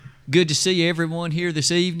Good to see everyone here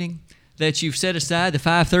this evening, that you've set aside the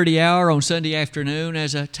 5:30 hour on Sunday afternoon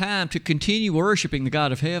as a time to continue worshiping the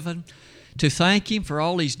God of heaven, to thank Him for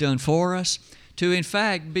all He's done for us, to in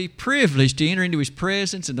fact be privileged to enter into His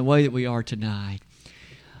presence in the way that we are tonight.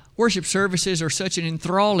 Worship services are such an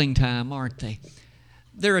enthralling time, aren't they?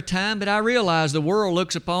 They're a time that I realize the world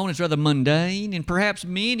looks upon as rather mundane, and perhaps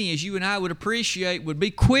many, as you and I would appreciate, would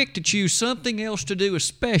be quick to choose something else to do,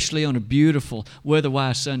 especially on a beautiful,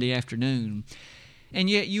 weather-wise Sunday afternoon. And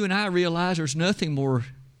yet you and I realize there's nothing more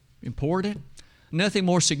important, nothing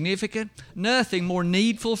more significant, nothing more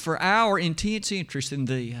needful for our intense interest than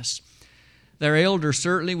this. Their elders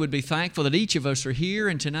certainly would be thankful that each of us are here,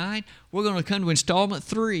 and tonight we're going to come to installment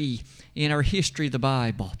 3 in our history of the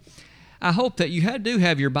Bible. I hope that you do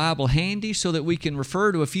have your Bible handy so that we can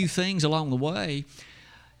refer to a few things along the way.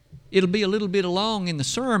 It'll be a little bit along in the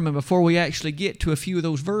sermon before we actually get to a few of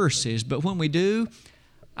those verses, but when we do,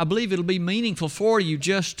 I believe it'll be meaningful for you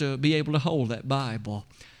just to be able to hold that Bible.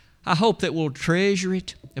 I hope that we'll treasure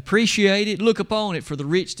it, appreciate it, look upon it for the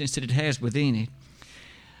richness that it has within it.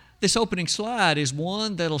 This opening slide is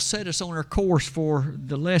one that'll set us on our course for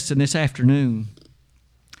the lesson this afternoon.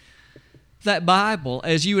 That Bible,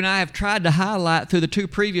 as you and I have tried to highlight through the 2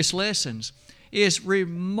 previous lessons, is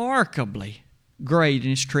remarkably great in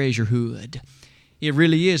its treasurehood. It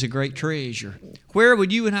really is a great treasure. Where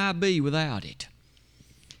would you and I be without it?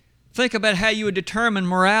 Think about how you would determine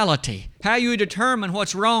morality, how you would determine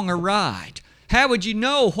what's wrong or right. How would you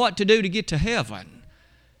know what to do to get to heaven?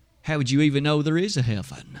 How would you even know there is a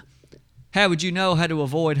heaven? How would you know how to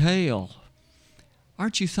avoid hell?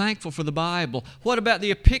 Aren't you thankful for the Bible? What about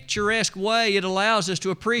the picturesque way it allows us to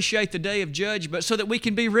appreciate the day of judgment so that we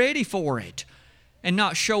can be ready for it and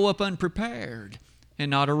not show up unprepared and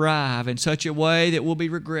not arrive in such a way that we'll be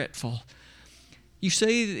regretful? You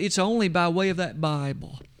see, it's only by way of that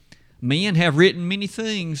Bible. Men have written many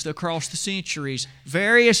things across the centuries,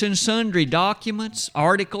 various and sundry documents,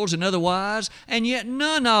 articles, and otherwise, and yet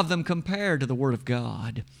none of them compare to the Word of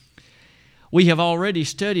God. We have already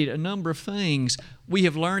studied a number of things. We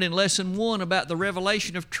have learned in Lesson 1 about the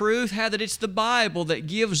revelation of truth, how that it's the Bible that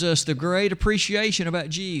gives us the great appreciation about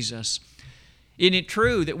Jesus. Isn't it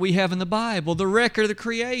true that we have in the Bible the record of the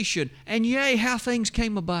creation, and yea, how things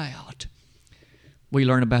came about? We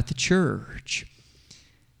learn about the church.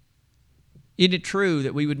 Isn't it true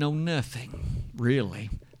that we would know nothing, really,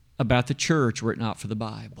 about the church were it not for the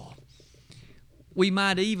Bible? We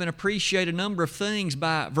might even appreciate a number of things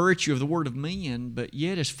by virtue of the word of men, but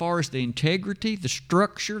yet as far as the integrity, the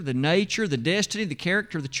structure, the nature, the destiny, the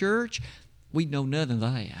character of the church, we know none of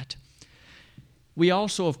that. We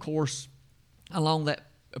also, of course, along that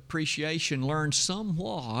appreciation, learn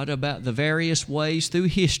somewhat about the various ways through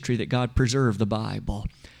history that God preserved the Bible.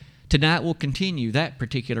 Tonight we'll continue that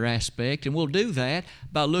particular aspect, and we'll do that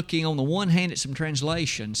by looking on the one hand at some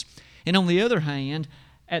translations, and on the other hand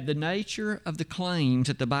at the nature of the claims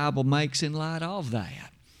that the Bible makes in light of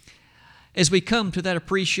that. As we come to that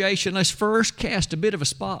appreciation, let's first cast a bit of a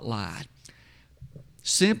spotlight,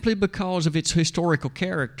 simply because of its historical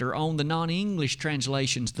character, on the non-English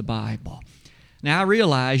translations of the Bible. Now I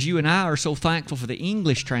realize you and I are so thankful for the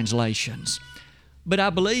English translations, but I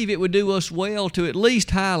believe it would do us well to at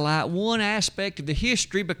least highlight one aspect of the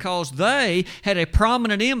history because they had a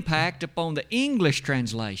prominent impact upon the English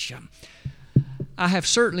translation. I have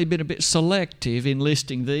certainly been a bit selective in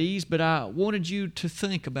listing these, but I wanted you to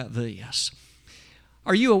think about this.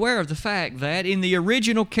 Are you aware of the fact that in the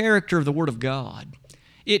original character of the Word of God,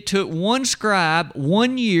 it took one scribe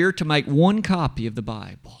 1 year to make one copy of the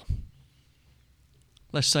Bible?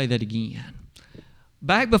 Let's say that again.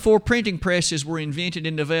 Back before printing presses were invented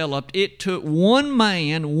and developed, it took one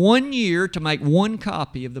man 1 year to make one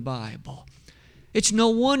copy of the Bible. It's no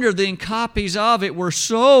wonder then copies of it were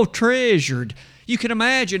so treasured. You can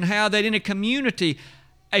imagine how that in a community,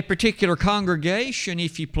 a particular congregation,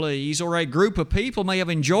 if you please, or a group of people may have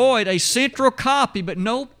enjoyed a central copy, but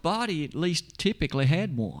nobody, at least typically,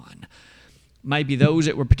 had one. Maybe those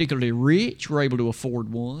that were particularly rich were able to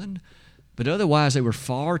afford one, but otherwise they were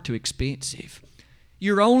far too expensive.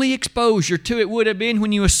 Your only exposure to it would have been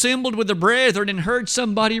when you assembled with the brethren and heard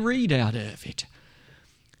somebody read out of it.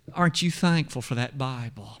 Aren't you thankful for that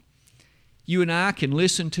Bible? You and I can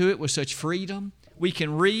listen to it with such freedom. We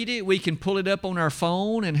can read it. We can pull it up on our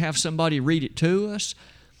phone and have somebody read it to us.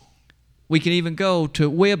 We can even go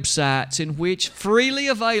to websites in which freely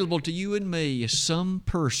available to you and me is some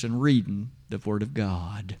person reading the Word of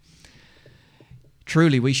God.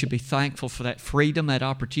 Truly, we should be thankful for that freedom, that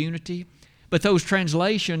opportunity. But those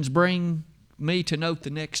translations bring me to note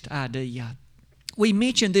the next idea. We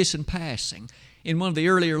mentioned this in passing. in one of the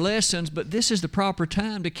earlier lessons, but this is the proper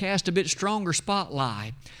time to cast a bit stronger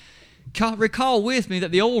spotlight. Recall with me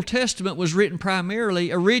that the Old Testament was written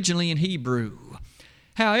originally in Hebrew.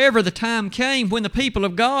 However, the time came when the people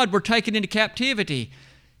of God were taken into captivity.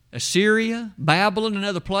 Assyria, Babylon, and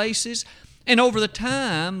other places. And over the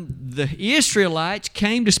time, the Israelites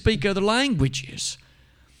came to speak other languages.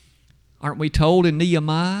 Aren't we told in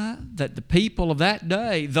Nehemiah that the people of that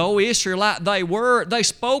day, though Israelite they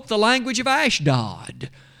spoke the language of Ashdod.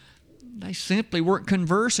 They simply weren't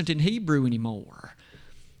conversant in Hebrew anymore.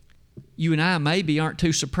 You and I maybe aren't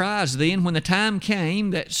too surprised then when the time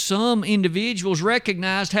came that some individuals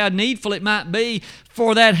recognized how needful it might be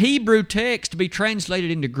for that Hebrew text to be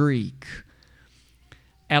translated into Greek.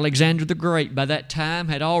 Alexander the Great by that time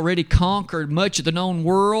had already conquered much of the known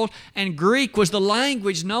world, and Greek was the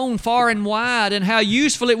language known far and wide, and how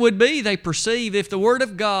useful it would be, they perceived, if the Word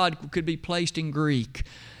of God could be placed in Greek.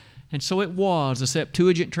 And so it was the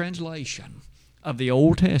Septuagint translation of the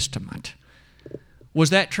Old Testament was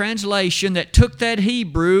that translation that took that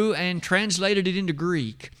Hebrew and translated it into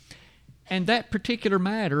Greek. And that particular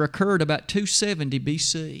matter occurred about 270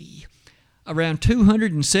 B.C. Around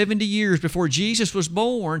 270 years before Jesus was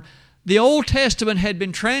born, the Old Testament had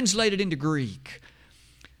been translated into Greek.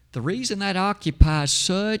 The reason that occupies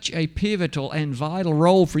such a pivotal and vital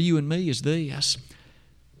role for you and me is this.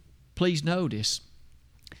 Please notice,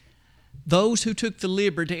 those who took the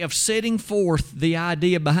liberty of setting forth the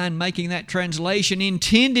idea behind making that translation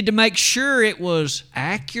intended to make sure it was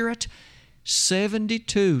accurate.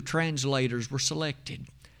 72 translators were selected.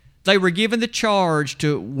 They were given the charge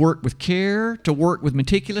to work with care, to work with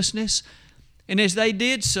meticulousness, and as they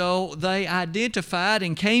did so, they identified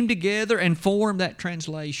and came together and formed that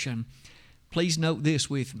translation. Please note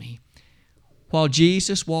this with me. While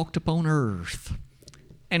Jesus walked upon earth,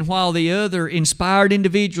 and while the other inspired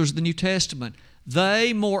individuals of the New Testament,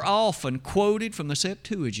 they more often quoted from the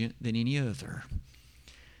Septuagint than any other.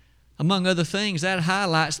 Among other things, that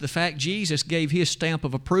highlights the fact Jesus gave His stamp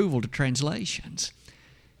of approval to translations.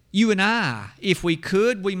 You and I, if we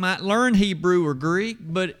could, we might learn Hebrew or Greek,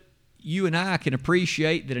 but you and I can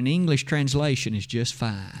appreciate that an English translation is just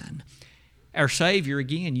fine. Our Savior,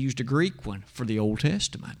 again, used a Greek one for the Old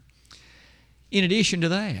Testament. In addition to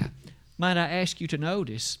that, might I ask you to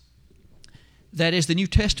notice that as the New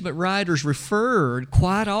Testament writers referred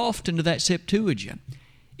quite often to that Septuagint,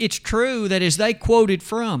 it's true that as they quoted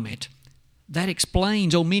from it, that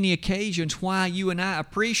explains on many occasions why you and I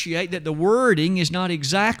appreciate that the wording is not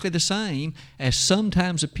exactly the same as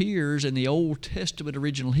sometimes appears in the Old Testament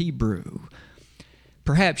original Hebrew.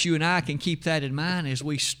 Perhaps you and I can keep that in mind as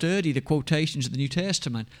we study the quotations of the New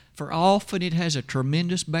Testament, for often it has a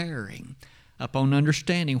tremendous bearing upon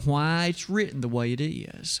understanding why it's written the way it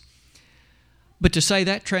is. But to say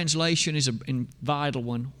that translation is a vital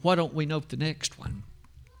one, why don't we note the next one?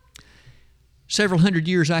 Several hundred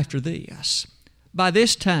years after this, by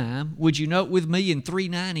this time, would you note with me in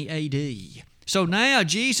 390 A.D., so now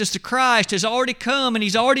Jesus the Christ has already come and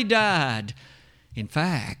He's already died. In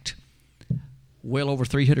fact, well over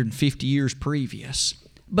 350 years previous.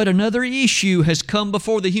 But another issue has come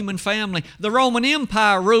before the human family. The Roman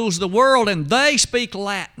Empire rules the world and they speak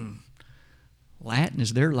Latin. Latin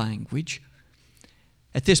is their language.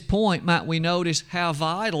 At this point, might we notice how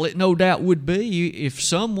vital it no doubt would be if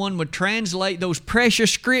someone would translate those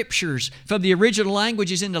precious scriptures from the original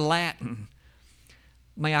languages into Latin.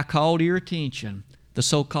 May I call to your attention the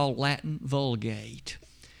so-called Latin Vulgate.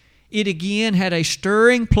 It again had a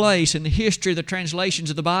stirring place in the history of the translations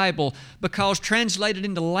of the Bible because translated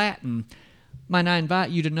into Latin. Might I invite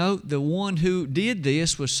you to note the one who did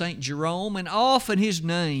this was St. Jerome, and often his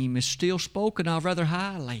name is still spoken of rather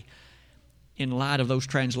highly in light of those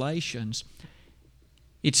translations.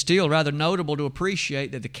 It's still rather notable to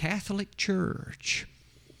appreciate that the Catholic Church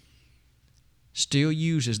still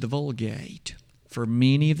uses the Vulgate for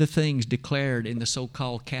many of the things declared in the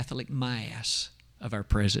so-called Catholic Mass of our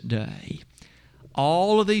present day.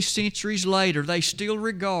 All of these centuries later, they still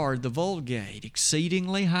regard the Vulgate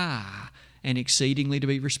exceedingly high and exceedingly to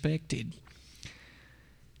be respected.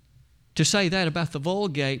 To say that about the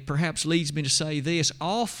Vulgate perhaps leads me to say this.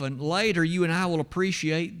 Often, later, you and I will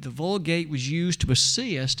appreciate the Vulgate was used to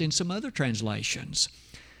assist in some other translations.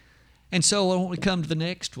 And so I want to come to the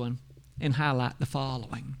next one and highlight the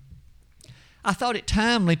following. I thought it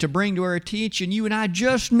timely to bring to our attention, you and I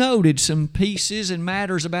just noted some pieces and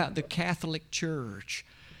matters about the Catholic Church.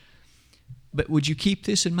 But would you keep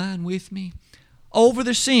this in mind with me? Over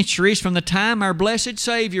the centuries, from the time our blessed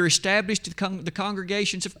Savior established the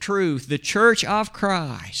congregations of truth, the Church of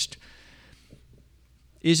Christ,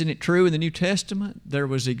 Isn't it true in the New Testament? There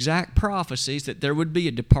was exact prophecies that there would be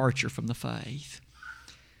a departure from the faith.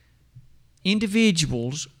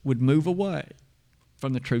 Individuals would move away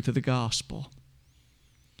from the truth of the gospel.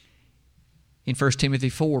 In 1 Timothy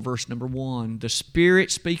 4, verse number 1, the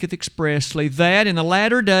Spirit speaketh expressly that in the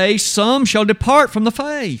latter days some shall depart from the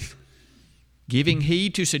faith, giving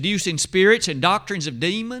heed to seducing spirits and doctrines of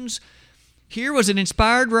demons. Here was an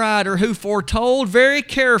inspired writer who foretold very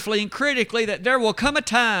carefully and critically that there will come a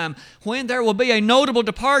time when there will be a notable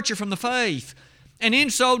departure from the faith. And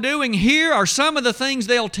in so doing, here are some of the things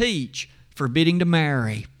they'll teach. Forbidding to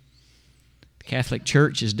marry. The Catholic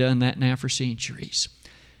Church has done that now for centuries.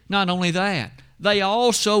 Not only that, they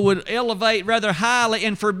also would elevate rather highly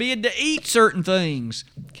and forbid to eat certain things.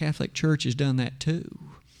 The Catholic Church has done that too.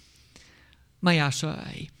 May I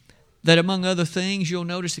say that among other things, you'll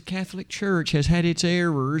notice the Catholic Church has had its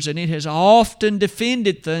errors, and it has often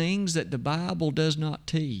defended things that the Bible does not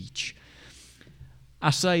teach. I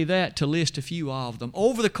say that to list a few of them.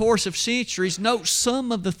 Over the course of centuries, note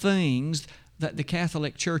some of the things that the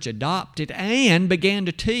Catholic Church adopted and began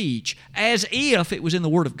to teach as if it was in the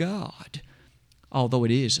Word of God, although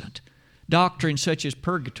it isn't. Doctrines such as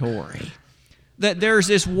purgatory, that there's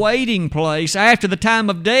this waiting place after the time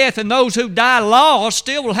of death, and those who die lost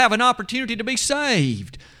still will have an opportunity to be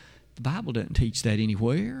saved. The Bible doesn't teach that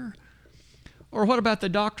anywhere. Or what about the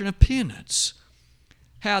doctrine of penance?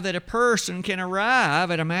 How that a person can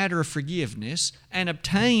arrive at a matter of forgiveness and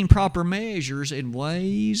obtain proper measures in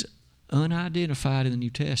ways unidentified in the New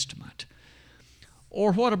Testament.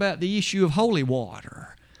 Or what about the issue of holy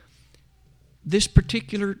water? This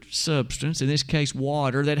particular substance, in this case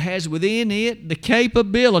water, that has within it the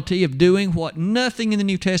capability of doing what nothing in the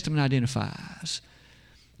New Testament identifies.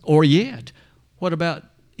 Or yet, what about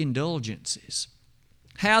indulgences?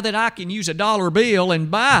 How that I can use a dollar bill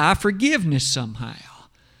and buy forgiveness somehow.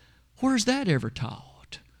 Where's that ever taught?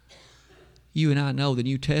 You and I know the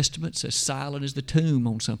New Testament's as silent as the tomb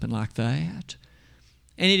on something like that.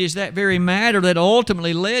 And it is that very matter that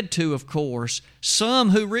ultimately led to, of course, some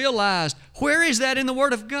who realized, where is that in the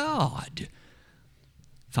Word of God?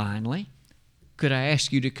 Finally, could I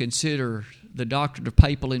ask you to consider the doctrine of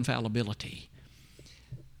papal infallibility?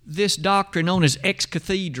 This doctrine known as ex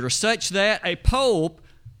cathedra, such that a pope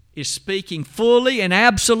is speaking fully and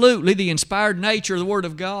absolutely the inspired nature of the Word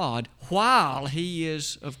of God while he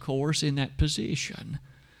is, of course, in that position.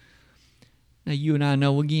 Now, you and I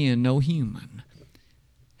know again, no human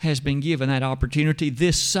has been given that opportunity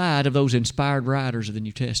this side of those inspired writers of the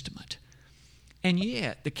New Testament. And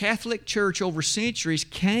yet, the Catholic Church over centuries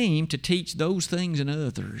came to teach those things and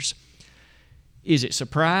others. Is it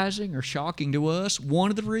surprising or shocking to us? One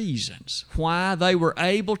of the reasons why they were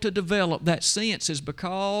able to develop that sense is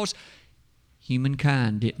because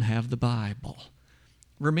humankind didn't have the Bible.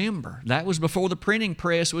 Remember, that was before the printing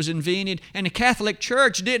press was invented, and the Catholic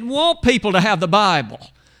Church didn't want people to have the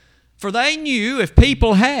Bible. For they knew if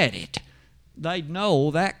people had it, they'd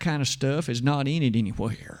know that kind of stuff is not in it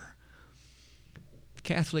anywhere. The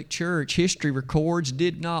Catholic Church, history records,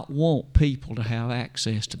 did not want people to have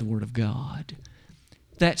access to the Word of God.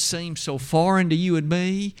 That seems so foreign to you and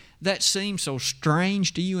me. That seems so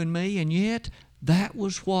strange to you and me. And yet, that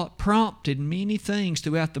was what prompted many things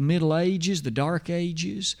throughout the Middle Ages, the Dark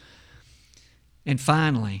Ages. And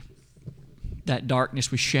finally, that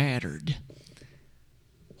darkness was shattered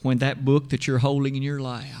when that book that you're holding in your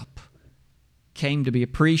lap came to be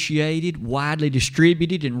appreciated, widely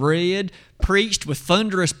distributed and read, preached with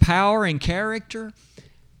thunderous power and character.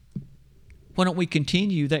 Why don't we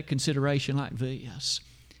continue that consideration like this?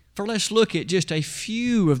 For let's look at just a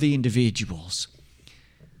few of the individuals.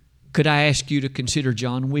 Could I ask you to consider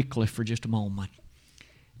John Wycliffe for just a moment?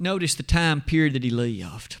 Notice the time period that he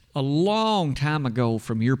lived. A long time ago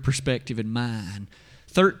from your perspective and mine.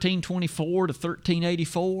 1324 to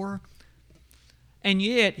 1384. And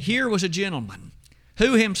yet, here was a gentleman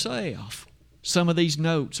who himself, some of these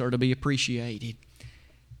notes are to be appreciated.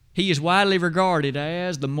 He is widely regarded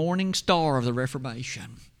as the morning star of the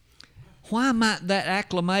Reformation. Why might that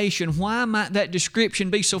acclamation, why might that description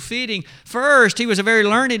be so fitting? First, he was a very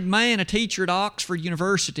learned man, a teacher at Oxford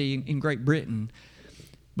University in Great Britain.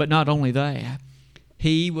 But not only that,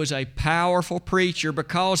 he was a powerful preacher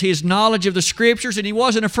because his knowledge of the Scriptures, and he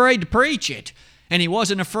wasn't afraid to preach it, and he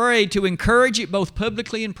wasn't afraid to encourage it both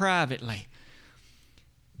publicly and privately.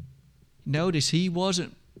 Notice he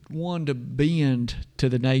wasn't one to bend to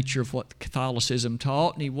the nature of what Catholicism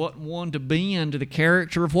taught, and he wasn't one to bend to the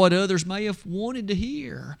character of what others may have wanted to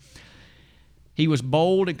hear. He was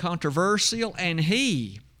bold and controversial, and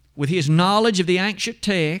he, with his knowledge of the ancient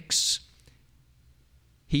texts,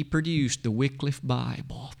 he produced the Wycliffe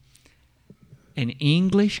Bible, an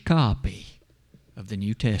English copy of the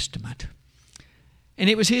New Testament. And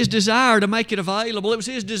it was his desire to make it available. It was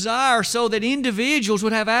his desire so that individuals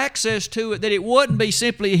would have access to it, that it wouldn't be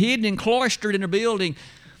simply hidden and cloistered in a building.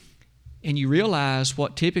 And you realize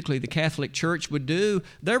what typically the Catholic Church would do.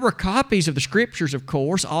 There were copies of the Scriptures, of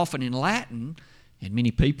course, often in Latin, and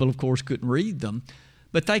many people, of course, couldn't read them,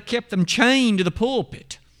 but they kept them chained to the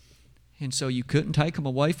pulpit. And so you couldn't take them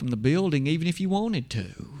away from the building even if you wanted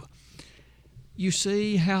to. You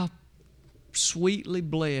see how sweetly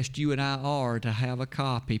blessed you and I are to have a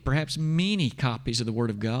copy, perhaps many copies of the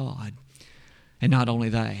Word of God. And not only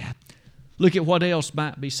that, look at what else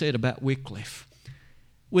might be said about Wycliffe.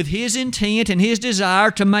 With his intent and his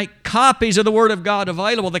desire to make copies of the Word of God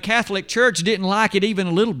available, the Catholic Church didn't like it even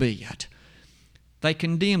a little bit. They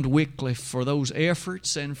condemned Wycliffe for those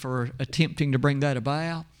efforts and for attempting to bring that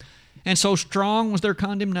about. And so strong was their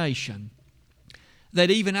condemnation that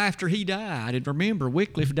even after he died, and remember,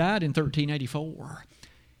 Wycliffe died in 1384,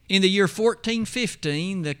 in the year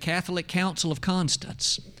 1415, the Catholic Council of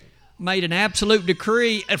Constance made an absolute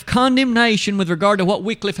decree of condemnation with regard to what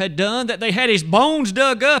Wycliffe had done, that they had his bones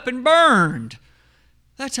dug up and burned.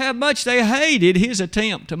 That's how much they hated his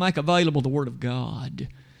attempt to make available the Word of God.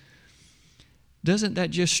 Doesn't that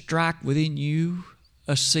just strike within you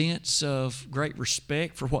a sense of great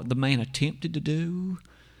respect for what the man attempted to do?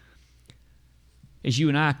 As you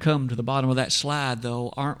and I come to the bottom of that slide,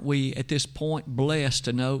 though, aren't we at this point blessed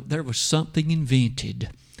to know there was something invented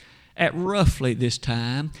at roughly this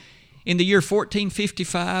time? In the year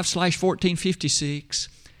 1455/1456,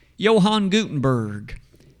 Johann Gutenberg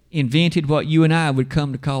invented what you and I would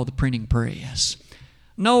come to call the printing press.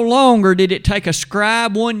 No longer did it take a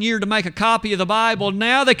scribe 1 year to make a copy of the Bible.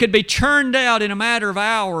 Now they could be churned out in a matter of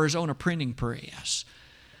hours on a printing press.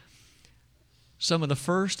 Some of the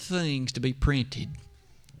first things to be printed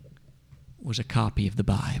was a copy of the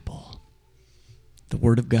Bible, the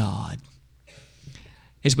Word of God.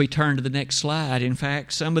 As we turn to the next slide, in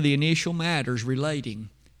fact, some of the initial matters relating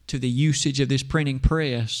to the usage of this printing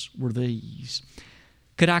press were these.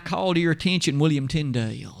 Could I call to your attention William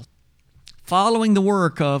Tyndale? Following the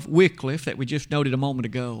work of Wycliffe that we just noted a moment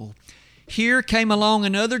ago, here came along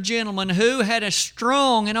another gentleman who had a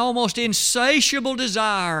strong and almost insatiable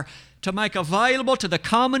desire to make available to the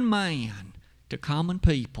common man, to common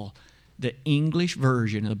people, the English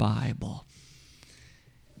version of the Bible.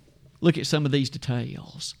 Look at some of these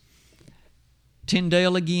details.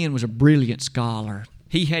 Tyndale, again, was a brilliant scholar.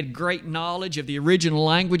 He had great knowledge of the original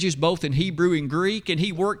languages, both in Hebrew and Greek, and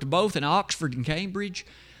he worked both in Oxford and Cambridge.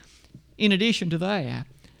 In addition to that,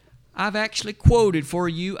 I've actually quoted for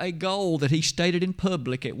you a goal that he stated in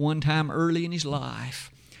public at one time early in his life.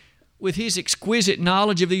 With his exquisite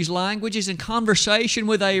knowledge of these languages, in conversation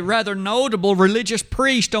with a rather notable religious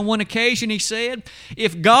priest on one occasion, he said,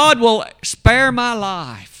 "If God will spare my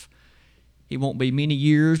life, it won't be many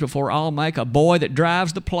years before I'll make a boy that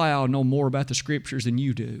drives the plow know more about the Scriptures than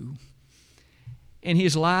you do." And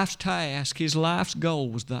his life's task, his life's goal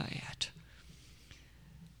was that.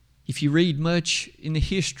 If you read much in the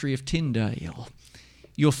history of Tyndale,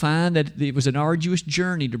 you'll find that it was an arduous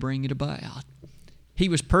journey to bring it about. He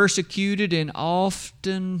was persecuted and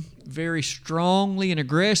often very strongly and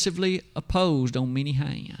aggressively opposed on many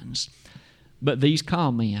hands. But these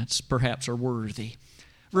comments perhaps are worthy.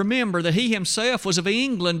 Remember that he himself was of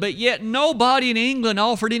England, but yet nobody in England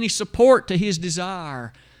offered any support to his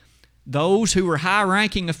desire. Those who were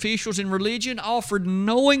high-ranking officials in religion offered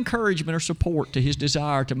no encouragement or support to his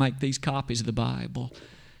desire to make these copies of the Bible.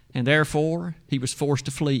 And therefore, he was forced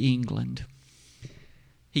to flee England.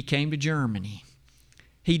 He came to Germany.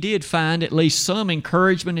 He did find at least some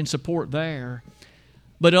encouragement and support there.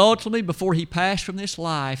 But ultimately, before he passed from this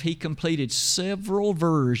life, he completed several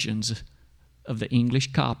versions of the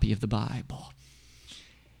English copy of the Bible.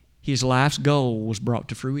 His life's goal was brought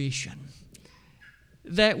to fruition.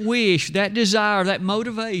 That wish, that desire, that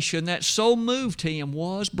motivation that so moved him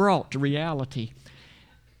was brought to reality.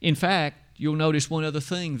 In fact, you'll notice one other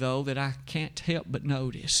thing, though, that I can't help but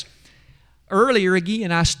notice. Earlier,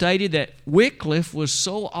 again, I stated that Wycliffe was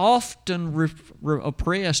so often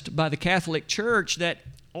oppressed by the Catholic Church that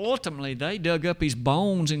ultimately they dug up his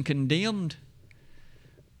bones and condemned.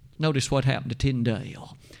 Notice what happened to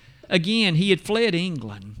Tyndale. Again, he had fled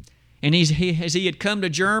England. And as he had come to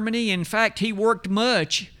Germany, in fact, he worked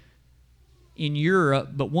much in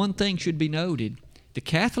Europe. But one thing should be noted. The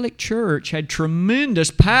Catholic Church had tremendous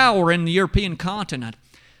power in the European continent.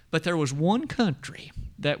 But there was one country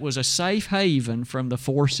that was a safe haven from the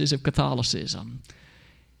forces of Catholicism.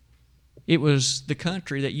 It was the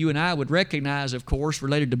country that you and I would recognize, of course,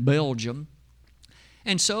 related to Belgium.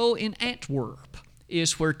 And so in Antwerp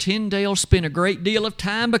is where Tyndale spent a great deal of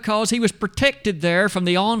time because he was protected there from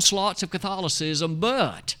the onslaughts of Catholicism.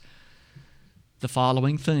 But the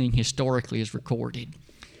following thing historically is recorded.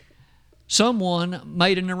 Someone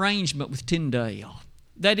made an arrangement with Tyndale.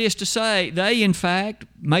 That is to say, they in fact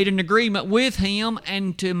made an agreement with him,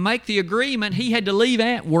 and to make the agreement, he had to leave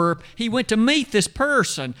Antwerp. He went to meet this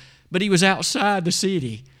person, but he was outside the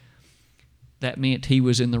city. That meant he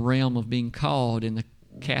was in the realm of being caught, and the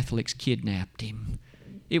Catholics kidnapped him.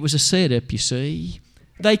 It was a setup, you see.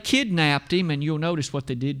 They kidnapped him, and you'll notice what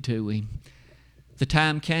they did to him. The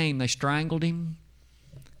time came, they strangled him,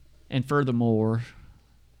 and furthermore,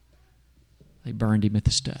 they burned him at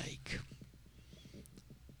the stake.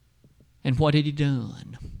 And what had he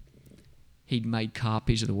done? He'd made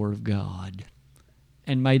copies of the Word of God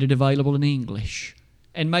and made it available in English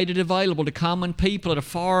and made it available to common people at a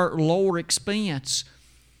far lower expense.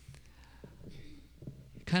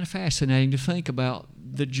 Kind of fascinating to think about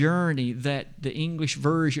the journey that the English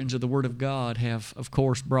versions of the Word of God have, of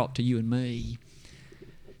course, brought to you and me.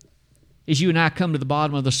 As you and I come to the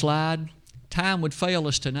bottom of the slide, time would fail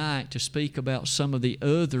us tonight to speak about some of the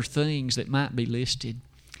other things that might be listed.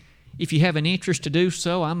 If you have an interest to do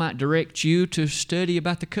so, I might direct you to study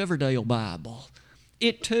about the Coverdale Bible.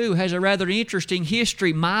 It too has a rather interesting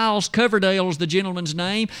history. Miles Coverdale is the gentleman's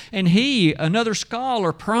name, and he, another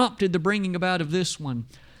scholar, prompted the bringing about of this one.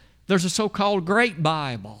 There's a so-called Great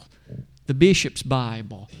Bible, the Bishop's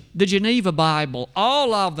Bible, the Geneva Bible,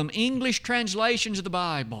 all of them English translations of the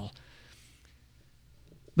Bible.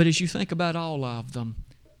 But as you think about all of them,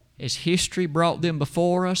 as history brought them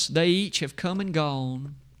before us, they each have come and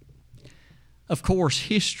gone. Of course,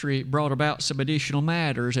 history brought about some additional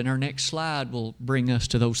matters, and our next slide will bring us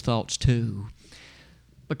to those thoughts too.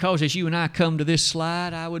 Because as you and I come to this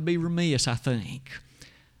slide, I would be remiss, I think,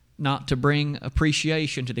 not to bring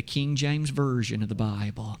appreciation to the King James Version of the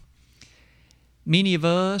Bible. Many of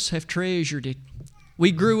us have treasured it.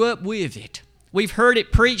 We grew up with it. We've heard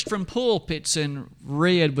it preached from pulpits and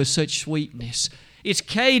read with such sweetness. Its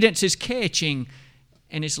cadence is catching,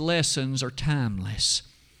 and its lessons are timeless.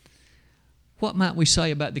 What might we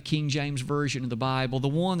say about the King James Version of the Bible, the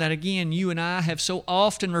one that, again, you and I have so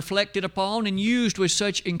often reflected upon and used with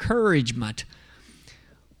such encouragement?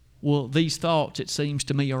 Well, these thoughts, it seems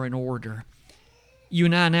to me, are in order. You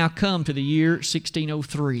and I now come to the year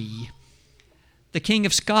 1603. The King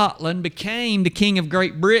of Scotland became the King of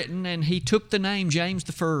Great Britain, and he took the name James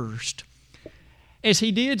I. As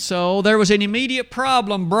he did so, there was an immediate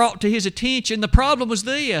problem brought to his attention. The problem was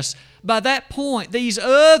this. By that point, these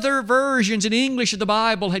other versions in English of the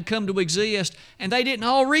Bible had come to exist, and they didn't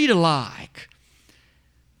all read alike.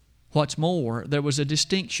 What's more, there was a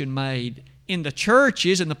distinction made. In the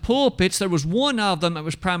churches and the pulpits, there was one of them that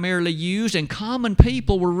was primarily used, and common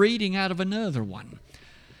people were reading out of another one.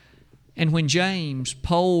 And when James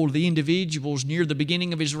polled the individuals near the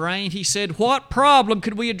beginning of his reign, he said, what problem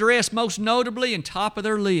could we address most notably? And top of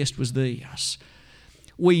their list was this.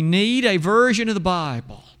 We need a version of the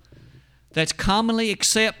Bible that's commonly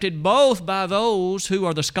accepted both by those who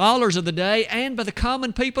are the scholars of the day and by the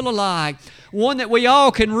common people alike. One that we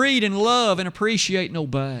all can read and love and appreciate and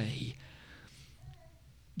obey.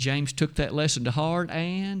 James took that lesson to heart,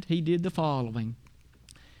 and he did the following.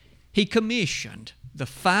 He commissioned the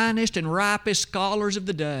finest and ripest scholars of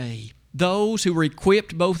the day, those who were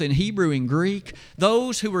equipped both in Hebrew and Greek,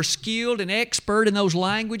 those who were skilled and expert in those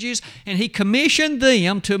languages, and he commissioned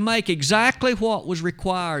them to make exactly what was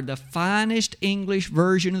required, the finest English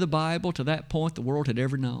version of the Bible to that point the world had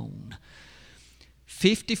ever known.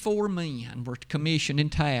 54 men were commissioned and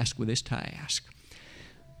tasked with this task.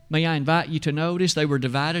 May I invite you to notice they were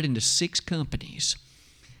divided into 6 companies.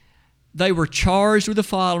 They were charged with the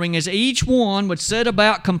following. As each one would set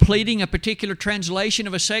about completing a particular translation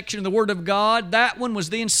of a section of the Word of God, that one was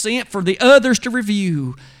then sent for the others to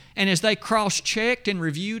review. And as they cross-checked and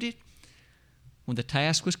reviewed it, when the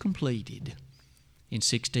task was completed in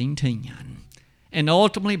 1610, and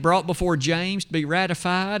ultimately brought before James to be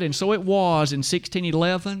ratified, and so it was in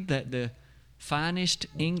 1611 that the finest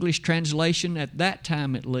English translation, at that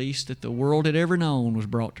time at least, that the world had ever known was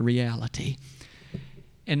brought to reality.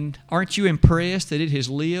 And aren't you impressed that it has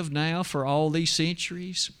lived now for all these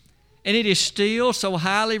centuries? And it is still so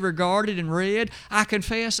highly regarded and read. I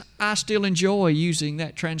confess I still enjoy using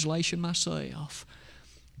that translation myself.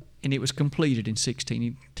 And it was completed in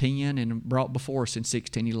 1610 and brought before us in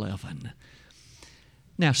 1611.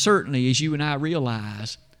 Now, certainly, as you and I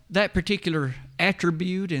realize, that particular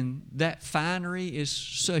attribute and that finery is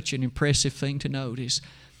such an impressive thing to notice.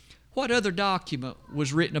 What other document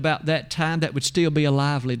was written about that time that would still be a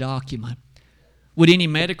lively document? Would any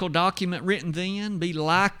medical document written then be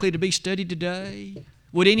likely to be studied today?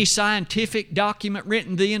 Would any scientific document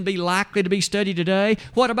written then be likely to be studied today?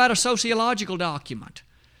 What about a sociological document?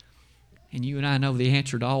 And you and I know the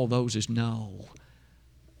answer to all those is no.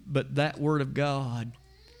 But that Word of God,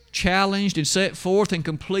 challenged and set forth and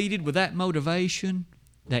completed with that motivation,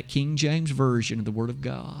 that King James Version of the Word of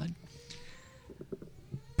God.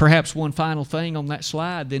 Perhaps one final thing on that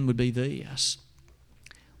slide then would be this.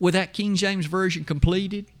 With that King James Version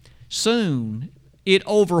completed, soon it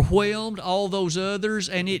overwhelmed all those others,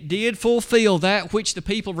 and it did fulfill that which the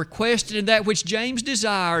people requested and that which James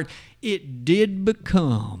desired. It did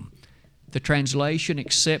become the translation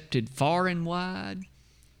accepted far and wide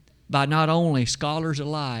by not only scholars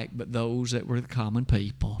alike, but those that were the common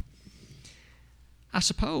people. I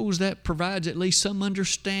suppose that provides at least some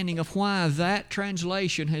understanding of why that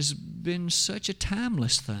translation has been such a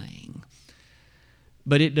timeless thing.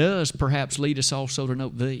 But it does perhaps lead us also to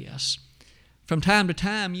note this. From time to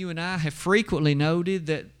time, you and I have frequently noted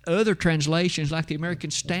that other translations, like the American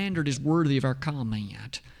Standard, is worthy of our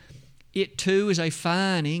comment. It, too, is a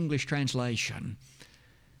fine English translation.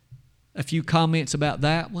 A few comments about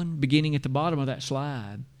that one, beginning at the bottom of that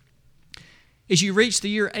slide. As you reach the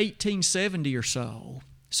year 1870 or so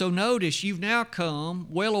notice you've now come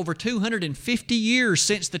well over 250 years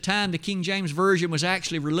since the time the King James Version was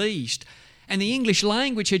actually released, and the English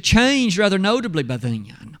language had changed rather notably by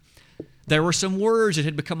then. There were some words that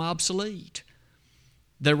had become obsolete.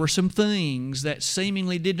 There were some things that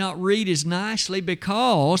seemingly did not read as nicely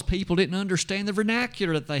because people didn't understand the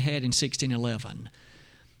vernacular that they had in 1611.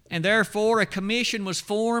 And therefore, a commission was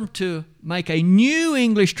formed to make a new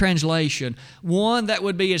English translation, one that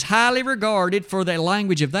would be as highly regarded for the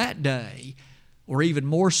language of that day, or even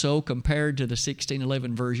more so compared to the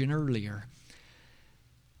 1611 version earlier.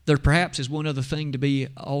 There perhaps is one other thing to be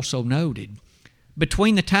also noted.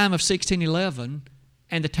 Between the time of 1611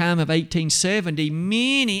 and the time of 1870,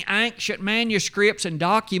 many ancient manuscripts and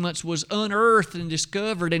documents was unearthed and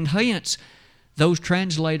discovered, and hence those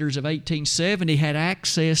translators of 1870 had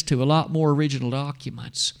access to a lot more original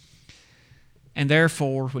documents. And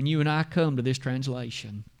therefore, when you and I come to this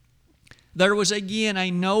translation, there was again a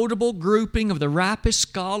notable grouping of the ripest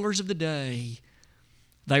scholars of the day.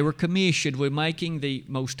 They were commissioned with making the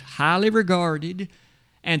most highly regarded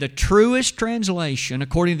and the truest translation,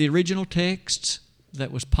 according to the original texts,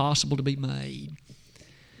 that was possible to be made.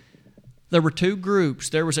 There were two groups.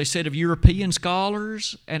 There was a set of European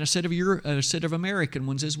scholars and a set of American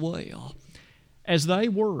ones as well. As they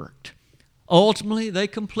worked, ultimately they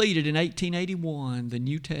completed in 1881 the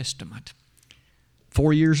New Testament.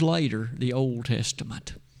 4 years later, the Old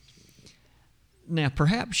Testament. Now,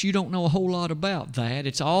 perhaps you don't know a whole lot about that.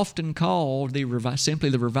 It's often called simply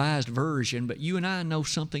the Revised Version, but you and I know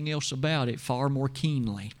something else about it far more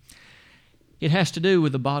keenly. It has to do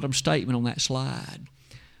with the bottom statement on that slide.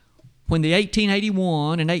 When the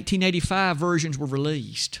 1881 and 1885 versions were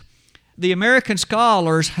released, the American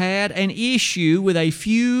scholars had an issue with a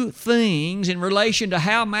few things in relation to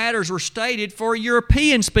how matters were stated for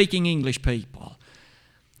European-speaking English people.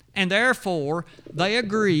 And therefore, they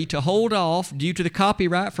agreed to hold off due to the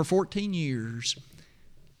copyright for 14 years.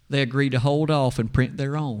 They agreed to hold off and print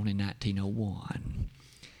their own in 1901.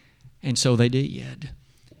 And so they did.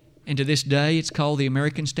 And to this day, it's called the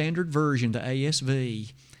American Standard Version, the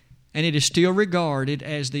ASV. And it is still regarded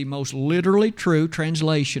as the most literally true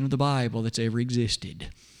translation of the Bible that's ever existed.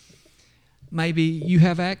 Maybe you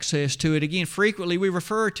have access to it. Again, frequently we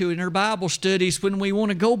refer to it in our Bible studies when we want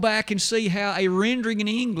to go back and see how a rendering in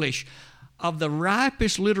English of the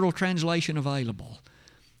ripest literal translation available,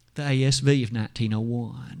 the ASV of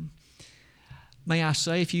 1901. May I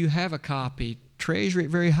say, if you have a copy, treasure it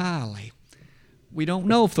very highly. We don't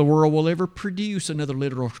know if the world will ever produce another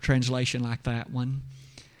literal translation like that one.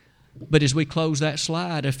 But as we close that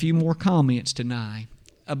slide, a few more comments tonight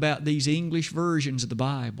about these English versions of the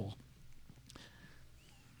Bible.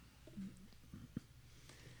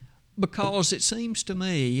 Because it seems to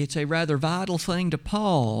me it's a rather vital thing to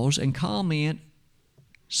pause and comment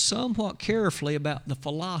somewhat carefully about the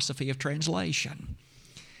philosophy of translation.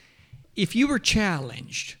 If you were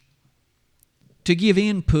challenged to give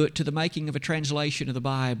input to the making of a translation of the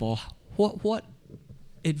Bible, what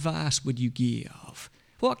advice would you give?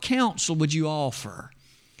 What counsel would you offer?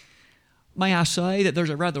 May I say that there's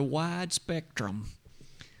a rather wide spectrum.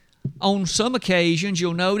 On some occasions,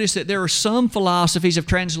 you'll notice that there are some philosophies of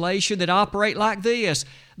translation that operate like this.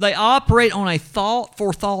 They operate on a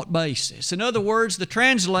thought-for-thought basis. In other words, the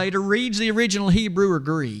translator reads the original Hebrew or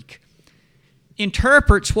Greek.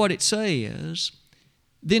 interprets what it says,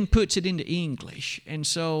 then puts it into English. And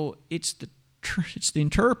so it's the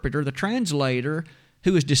interpreter, the translator,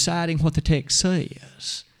 who is deciding what the text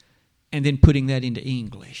says and then putting that into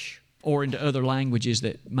English or into other languages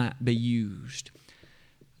that might be used.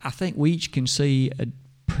 I think we each can see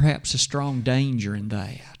perhaps a strong danger in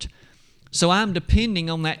that. So I'm depending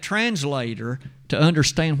on that translator to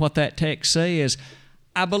understand what that text says.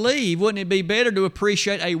 I believe, wouldn't it be better to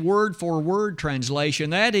appreciate a word-for-word translation?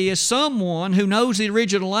 That is, someone who knows the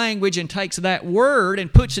original language and takes that word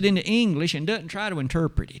and puts it into English and doesn't try to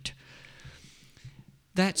interpret it.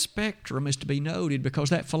 That spectrum is to be noted because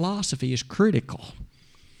that philosophy is critical.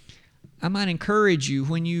 I might encourage you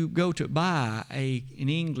when you go to buy an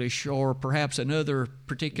English or perhaps another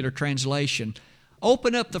particular translation,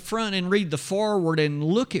 open up the front and read the foreword and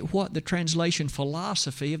look at what the translation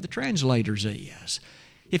philosophy of the translators is.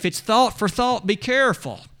 If it's thought for thought, be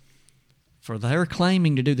careful, for they're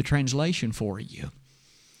claiming to do the translation for you.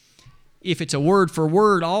 If it's a word for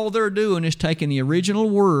word, all they're doing is taking the original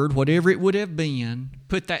word, whatever it would have been,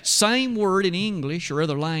 put that same word in English or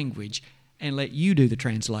other language, and let you do the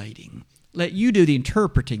translating. Let you do the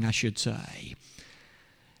interpreting, I should say.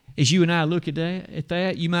 As you and I look at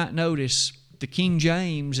that, you might notice the King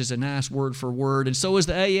James is a nice word for word, and so is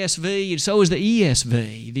the ASV, and so is the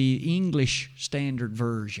ESV, the English Standard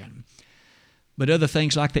Version. But other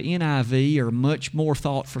things like the NIV are much more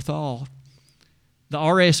thought for thought. The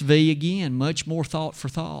RSV, again, much more thought for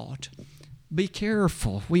thought. Be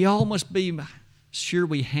careful. We all must be sure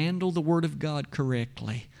we handle the Word of God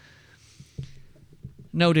correctly.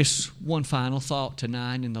 Notice one final thought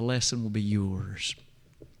tonight, and the lesson will be yours.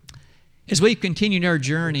 As we've continued our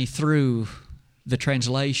journey through the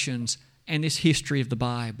translations and this history of the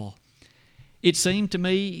Bible, it seemed to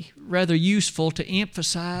me rather useful to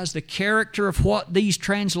emphasize the character of what these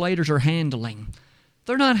translators are handling.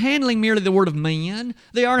 They're not handling merely the word of men.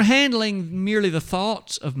 They aren't handling merely the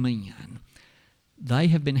thoughts of men. They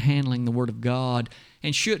have been handling the Word of God.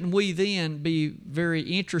 And shouldn't we then be very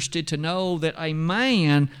interested to know that a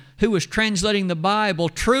man who was translating the Bible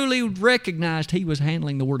truly recognized he was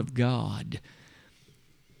handling the Word of God?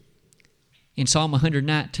 In Psalm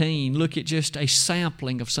 119, look at just a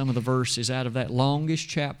sampling of some of the verses out of that longest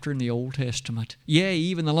chapter in the Old Testament. Yea,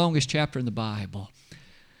 even the longest chapter in the Bible.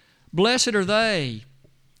 Blessed are they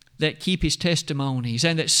that keep His testimonies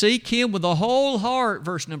and that seek Him with the whole heart,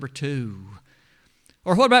 verse number 2.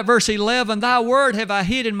 Or what about verse 11? Thy word have I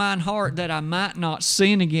hid in mine heart that I might not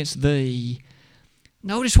sin against Thee.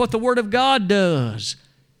 Notice what the Word of God does.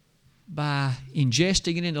 By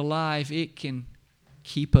ingesting it into life, it can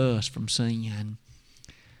keep us from sin.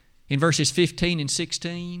 In verses 15 and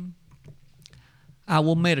 16, I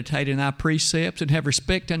will meditate in Thy precepts and have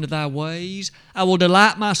respect unto Thy ways. I will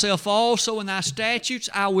delight myself also in Thy statutes.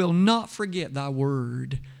 I will not forget Thy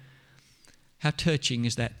word. How touching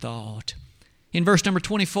is that thought. In verse number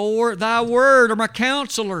 24, Thy word are my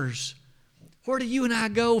counselors. Where do you and I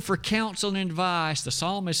go for counsel and advice? The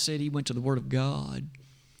psalmist said he went to the Word of God.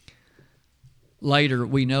 Later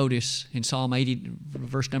we notice in Psalm 80,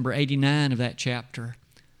 verse number 89 of that chapter,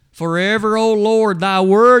 Forever, O Lord, Thy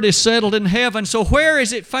word is settled in heaven. So where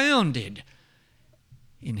is it founded?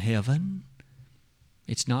 In heaven.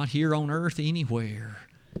 It's not here on earth anywhere.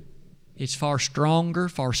 It's far stronger,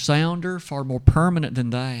 far sounder, far more permanent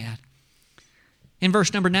than that. In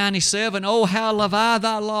verse number 97, Oh, how love I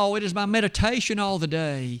Thy law. It is my meditation all the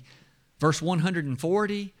day. Verse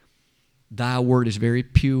 140, Thy word is very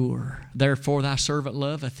pure. Therefore Thy servant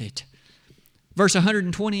loveth it. Verse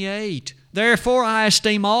 128, Therefore I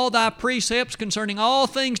esteem all Thy precepts concerning all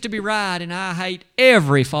things to be right, and I hate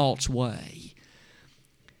every false way.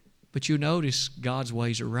 But you notice God's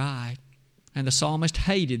ways are right, and the psalmist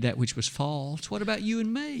hated that which was false. What about you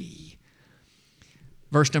and me?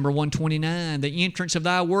 Verse number 129, The entrance of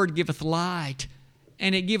Thy word giveth light,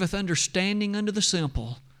 and it giveth understanding unto the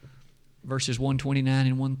simple. Verses 129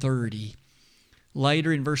 and 130.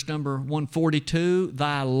 Later in verse number 142,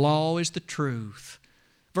 Thy law is the truth.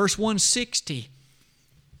 Verse 160,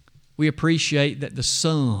 we appreciate that the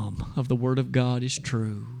sum of the Word of God is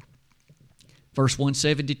true. Verse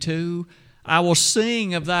 172, I will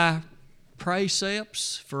sing of Thy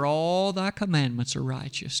precepts, for all Thy commandments are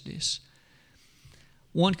righteousness.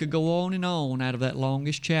 One could go on and on out of that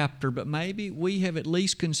longest chapter, but maybe we have at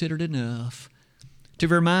least considered enough to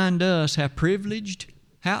remind us how privileged,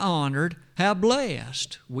 how honored, how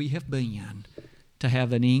blessed we have been to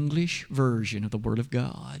have an English version of the Word of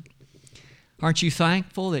God. Aren't you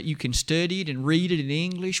thankful that you can study it and read it in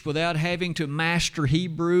English without having to master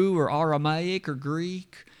Hebrew or Aramaic or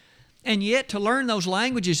Greek? And yet to learn those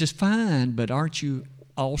languages is fine, but aren't you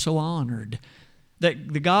also honored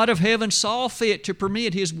that the God of heaven saw fit to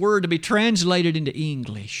permit His Word to be translated into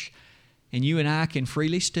English, and you and I can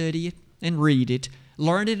freely study it and read it,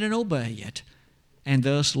 learn it and obey it, and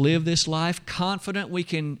thus live this life confident we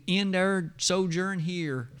can end our sojourn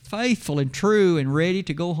here faithful and true and ready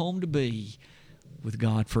to go home to be with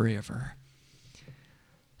God forever.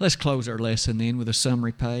 Let's close our lesson then with a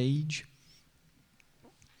summary page.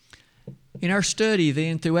 In our study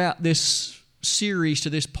then throughout this series to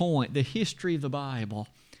this point, the history of the Bible,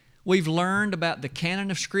 we've learned about the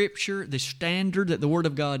canon of Scripture, the standard that the Word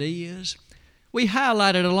of God is. We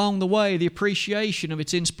highlighted along the way the appreciation of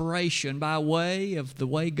its inspiration by way of the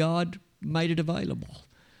way God made it available.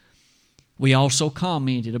 We also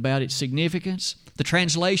commented about its significance, the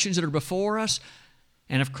translations that are before us,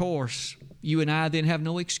 and of course, you and I then have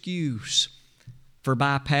no excuse for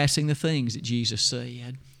bypassing the things that Jesus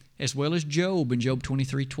said, as well as Job in Job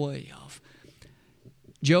 23:12.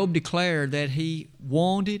 Job declared that he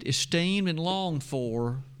wanted, esteemed, and longed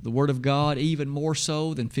for the Word of God even more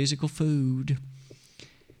so than physical food.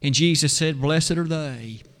 And Jesus said, "Blessed are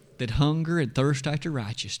they that hunger and thirst after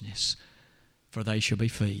righteousness, for they shall be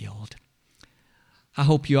filled." I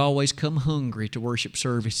hope you always come hungry to worship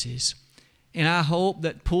services. And I hope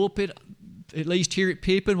that pulpit, at least here at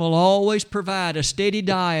Pippin, will always provide a steady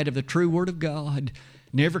diet of the true Word of God,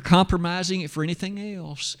 never compromising it for anything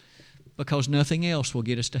else, because nothing else will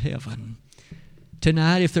get us to heaven.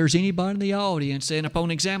 Tonight, if there's anybody in the audience and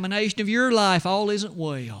upon examination of your life all isn't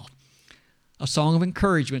well, a song of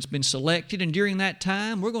encouragement's been selected, and during that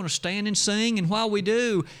time we're going to stand and sing, and while we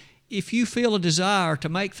do, if you feel a desire to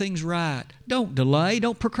make things right, don't delay,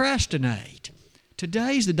 don't procrastinate.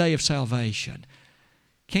 Today's the day of salvation.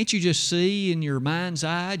 Can't you just see in your mind's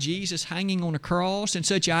eye Jesus hanging on a cross in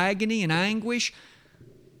such agony and anguish?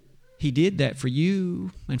 He did that for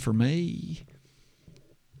you and for me.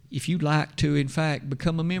 If you'd like to, in fact,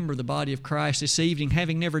 become a member of the body of Christ this evening,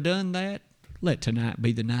 having never done that, let tonight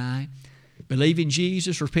be the night. Believe in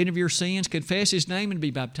Jesus, repent of your sins, confess His name, and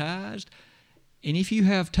be baptized. And if you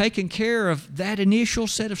have taken care of that initial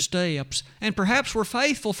set of steps, and perhaps were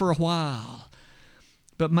faithful for a while,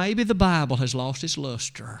 but maybe the Bible has lost its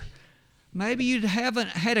luster, maybe you haven't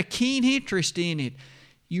had a keen interest in it,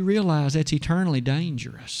 you realize that's eternally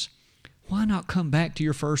dangerous. Why not come back to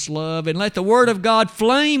your first love and let the Word of God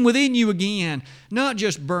flame within you again, not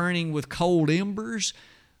just burning with cold embers,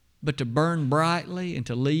 but to burn brightly and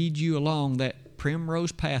to lead you along that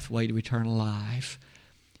primrose pathway to eternal life.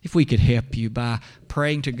 If we could help you by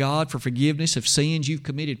praying to God for forgiveness of sins you've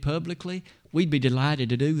committed publicly, we'd be delighted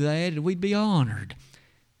to do that, and we'd be honored.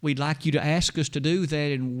 We'd like you to ask us to do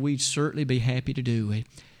that, and we'd certainly be happy to do it.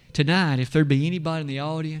 Tonight, if there be anybody in the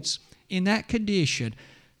audience in that condition,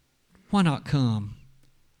 why not come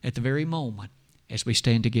at the very moment as we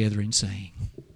stand together and sing?